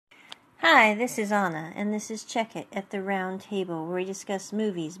Hi, this is Anna, and this is Check It at the Round Table, where we discuss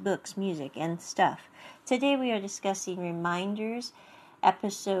movies, books, music, and stuff. Today we are discussing Reminders,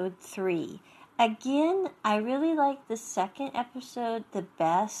 Episode 3. Again, I really liked the second episode the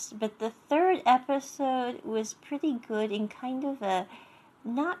best, but the third episode was pretty good in kind of a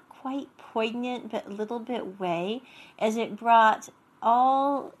not quite poignant, but a little bit way, as it brought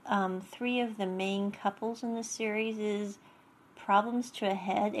all three of the main couples in the series' problems to a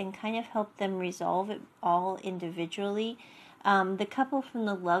head and kind of help them resolve it all individually. The couple from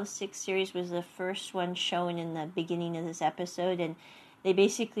the Lovesick series was the first one shown in the beginning of this episode, and they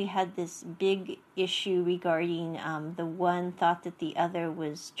basically had this big issue regarding the one thought that the other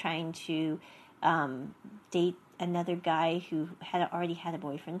was trying to date another guy who had already had a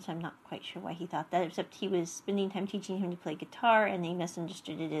boyfriend, so I'm not quite sure why he thought that, except he was spending time teaching him to play guitar, and they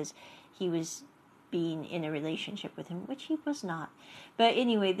misunderstood it as he was being in a relationship with him, which he was not. But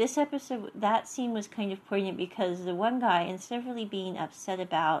anyway, this episode, that scene was kind of poignant because the one guy, instead of really being upset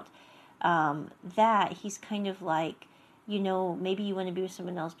about that, he's kind of like, maybe you want to be with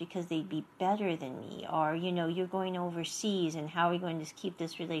someone else because they'd be better than me, or, you're going overseas and how are we going to keep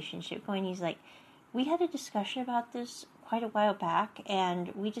this relationship going? He's like, we had a discussion about this quite a while back,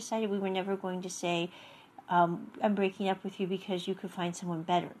 and we decided we were never going to say, I'm breaking up with you because you could find someone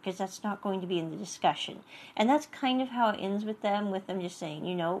better, because that's not going to be in the discussion. And that's kind of how it ends with them just saying,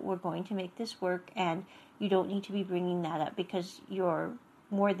 we're going to make this work, and you don't need to be bringing that up because you're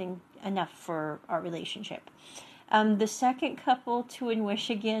more than enough for our relationship. The second couple, Tu and Wish,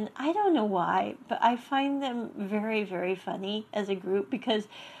 again, I don't know why, but I find them very, very funny as a group because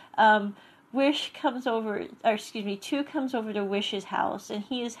Tu comes over to Wish's house, and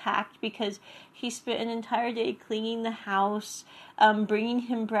he is hacked because he spent an entire day cleaning the house, bringing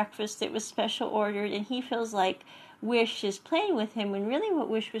him breakfast that was special ordered, and he feels like Wish is playing with him, when really what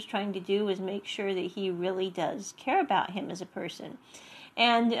Wish was trying to do was make sure that he really does care about him as a person.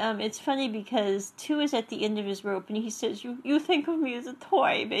 And it's funny because Tu is at the end of his rope, and he says, you think of me as a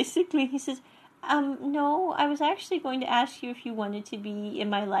toy, basically. He says, no, I was actually going to ask you if you wanted to be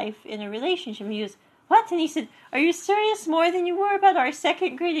in my life in a relationship. And he goes, what? And he said, are you serious more than you were about our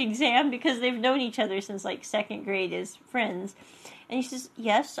second grade exam? Because they've known each other since like second grade as friends. And he says,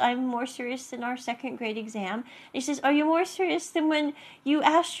 yes, I'm more serious than our second grade exam. And he says, are you more serious than when you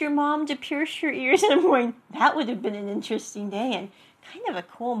asked your mom to pierce your ears? And I'm going, that would have been an interesting day. And kind of a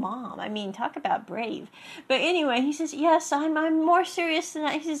cool mom. I mean, talk about brave. But anyway, he says, yes, I'm more serious than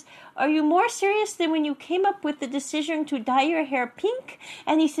that. He says, are you more serious than when you came up with the decision to dye your hair pink?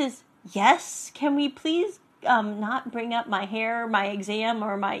 And he says, yes, can we please not bring up my hair, my exam,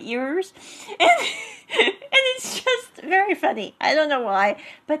 or my ears? And it's just very funny. I don't know why,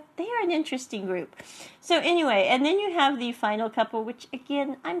 but they are an interesting group. So anyway, and then you have the final couple, which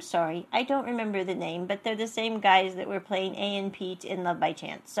again, I'm sorry, I don't remember the name, but they're the same guys that were playing A and Pete in Love by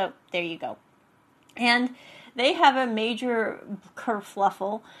Chance. So there you go. And they have a major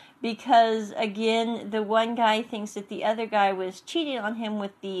kerfluffle because, again, the one guy thinks that the other guy was cheating on him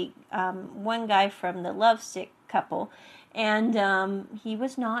with the one guy from the Lovesick couple. And he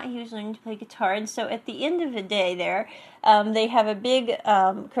was not. He was learning to play guitar. And so at the end of the day there, they have a big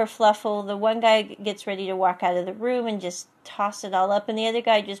kerfluffle. The one guy gets ready to walk out of the room and just toss it all up. And the other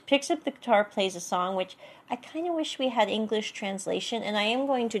guy just picks up the guitar, plays a song, which I kind of wish we had English translation. And I am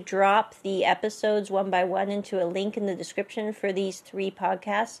going to drop the episodes one by one into a link in the description for these 3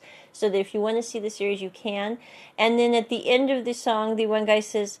 podcasts, so that if you want to see the series, you can. And then at the end of the song, the one guy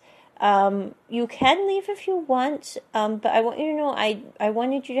says, you can leave if you want, but I want you to know I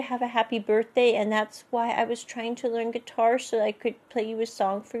wanted you to have a happy birthday, and that's why I was trying to learn guitar so I could play you a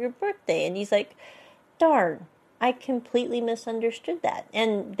song for your birthday. And he's like, darn, I completely misunderstood that.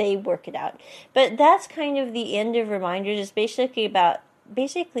 And they work it out. But that's kind of the end of Reminders. It's basically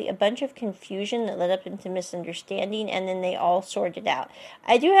a bunch of confusion that led up into misunderstanding, and then they all sorted out.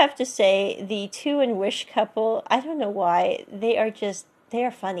 I do have to say, the Tu and Wish couple, I don't know why, they are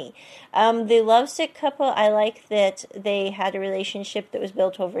funny. The Lovesick couple, I like that they had a relationship that was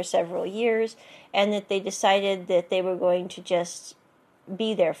built over several years, and that they decided that they were going to just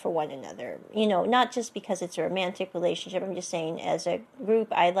be there for one another. Not just because it's a romantic relationship. I'm just saying, as a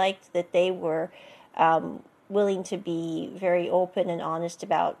group, I liked that they were willing to be very open and honest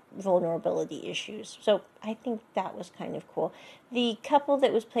about vulnerability issues. So I think that was kind of cool. The couple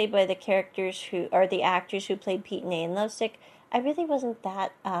that was played by the actors who played Pete and A in Lovesick, I really wasn't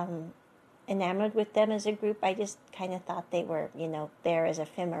that enamored with them as a group. I just kind of thought they were, there as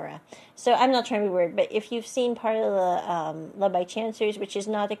ephemera. So I'm not trying to be weird, but if you've seen part of the Love by Chance series, which is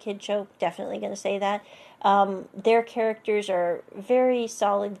not a kid show, definitely going to say that, their characters are very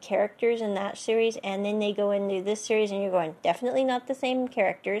solid characters in that series, and then they go into this series and you're going, definitely not the same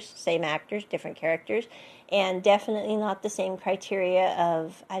characters, same actors, different characters, and definitely not the same criteria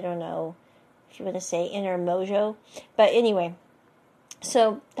of, I don't know if you want to say inner mojo. But anyway,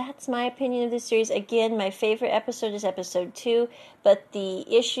 so that's my opinion of this series. Again, my favorite episode is episode 2, but the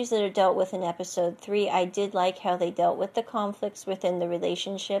issues that are dealt with in episode 3, I did like how they dealt with the conflicts within the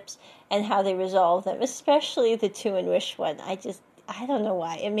relationships and how they resolved them, especially the 2 and Wish one. I don't know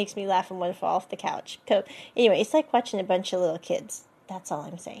why. It makes me laugh and want to fall off the couch. Anyway, it's like watching a bunch of little kids. That's all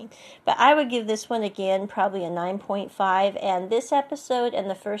I'm saying. But I would give this one, again, probably a 9.5. And this episode and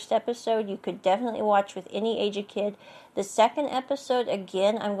the first episode, you could definitely watch with any age of kid. The second episode,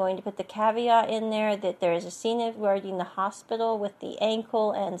 again, I'm going to put the caveat in there that there is a scene of where in the hospital with the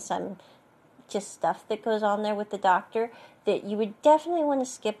ankle and some just stuff that goes on there with the doctor that you would definitely want to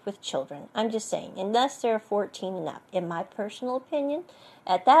skip with children. I'm just saying, unless they're 14 and up, in my personal opinion.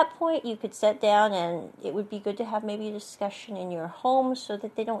 At that point, you could sit down and it would be good to have maybe a discussion in your home so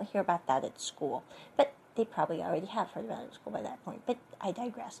that they don't hear about that at school. But they probably already have heard about it at school by that point, but I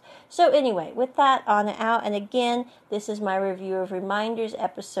digress. So anyway, with that, on and out, and again, this is my review of Reminders,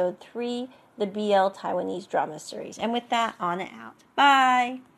 episode 3, the BL Taiwanese drama series. And with that, on and out. Bye!